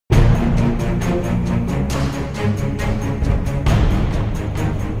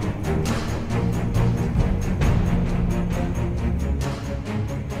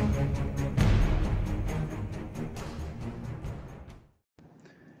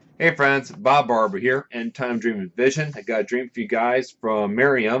Hey friends, Bob Barber here, End Time Dream and Vision. I got a dream for you guys from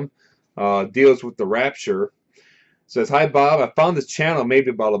Miriam. Deals with the rapture. Says, hi Bob, I found this channel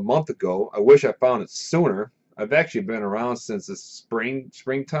maybe about a month ago. I wish I found it sooner. I've actually been around since the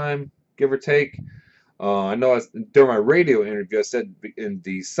springtime, give or take. I know during my radio interview I said in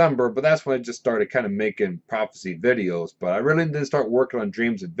December, but that's when I just started kind of making prophecy videos. But I really didn't start working on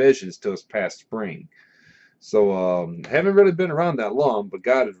dreams and visions till this past spring. So haven't really been around that long, but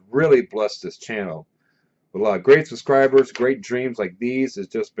God has really blessed this channel with a lot of great subscribers, great dreams like these.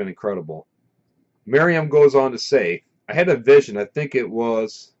 It's just been incredible. Miriam goes on to say, I had a vision. I think it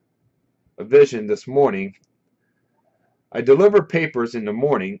was a vision this morning. I delivered papers in the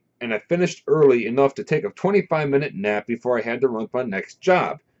morning, and I finished early enough to take a 25-minute nap before I had to run to my next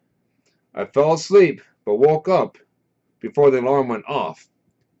job. I fell asleep, but woke up before the alarm went off.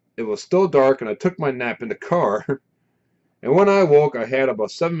 It was still dark, and I took my nap in the car. And when I woke, I had about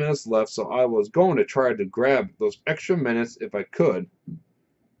 7 minutes left, so I was going to try to grab those extra minutes if I could.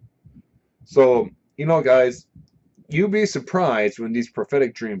 So, guys, you'd be surprised when these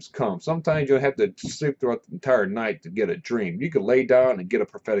prophetic dreams come. Sometimes you don't have to sleep throughout the entire night to get a dream. You can lay down and get a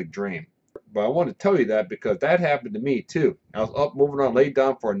prophetic dream. But I want to tell you that because that happened to me too. I was up, moving on, laid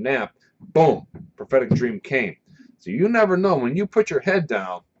down for a nap. Boom, prophetic dream came. So you never know when you put your head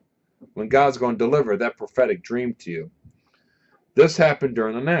down when God's going to deliver that prophetic dream to you. This happened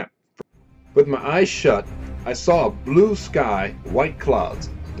during the nap. With my eyes shut, I saw a blue sky, white clouds.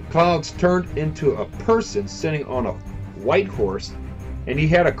 The clouds turned into a person sitting on a white horse, and he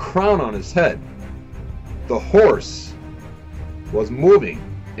had a crown on his head. The horse was moving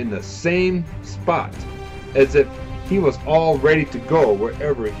in the same spot, as if he was all ready to go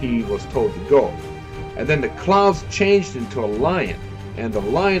wherever he was told to go. And then the clouds changed into a lion, and the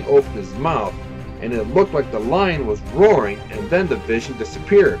lion opened his mouth, and it looked like the lion was roaring, and then the vision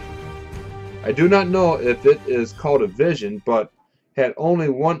disappeared. I do not know if it is called a vision, but had only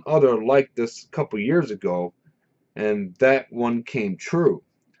one other like this a couple years ago, and that one came true.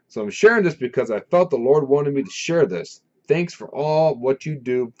 So I'm sharing this because I felt the Lord wanted me to share this. Thanks for all what you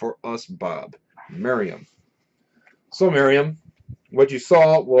do for us, Bob. Miriam. So Miriam, what you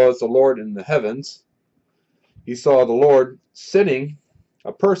saw was the Lord in the heavens. You saw the Lord sitting,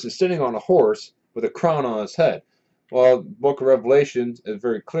 a person sitting on a horse, with a crown on his head. Well, the book of Revelation is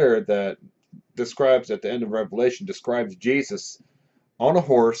very clear that describes at the end of Revelation describes Jesus on a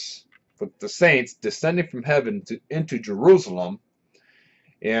horse with the saints descending from heaven into Jerusalem,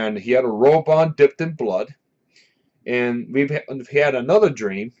 and he had a robe on dipped in blood. And we've had another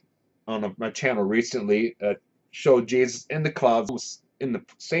dream on my channel recently that showed Jesus in the clouds in the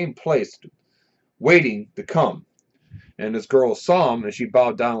same place waiting to come. And this girl saw him and she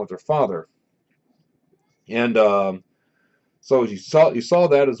bowed down with her father. And so you saw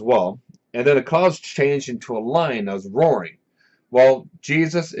that as well. And then the clouds changed into a lion that was roaring. Well,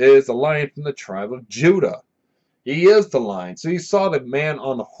 Jesus is the lion from the tribe of Judah. He is the lion. So you saw the man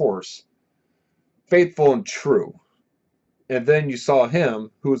on the horse, faithful and true. And then you saw him,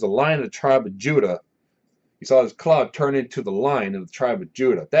 who was the lion of the tribe of Judah. You saw his cloud turn into the lion of the tribe of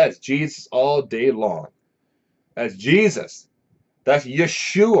Judah. That's Jesus all day long. That's Jesus. That's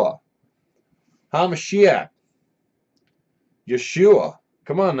Yeshua. HaMashiach. Yeshua.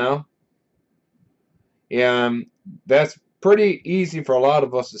 Come on now. And that's pretty easy for a lot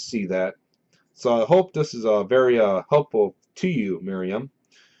of us to see that. So I hope this is very helpful to you, Miriam.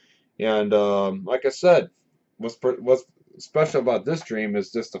 And like I said, what's special about this dream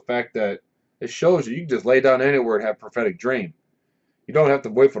is just the fact that it shows you can just lay down anywhere and have a prophetic dream. You don't have to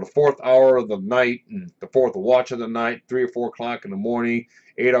wait for the 4th hour of the night and the 4th watch of the night, 3 or 4 o'clock in the morning,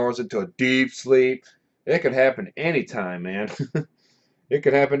 8 hours into a deep sleep. It could happen anytime, man. It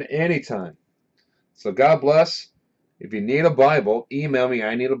could happen anytime. So God bless. If you need a Bible, email me.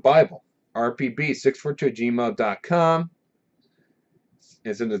 I need a Bible. rpb642@gmail.com.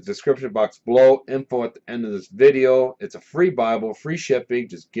 It's in the description box below. Info at the end of this video. It's a free Bible, free shipping.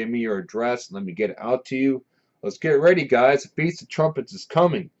 Just give me your address and let me get it out to you. Let's get ready, guys. The Feast of Trumpets is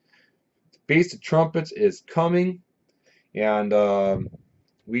coming. The Feast of Trumpets is coming. And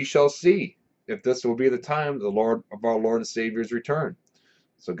we shall see if this will be the time of our Lord and Savior's return.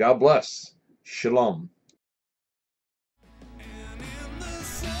 So God bless. Shalom.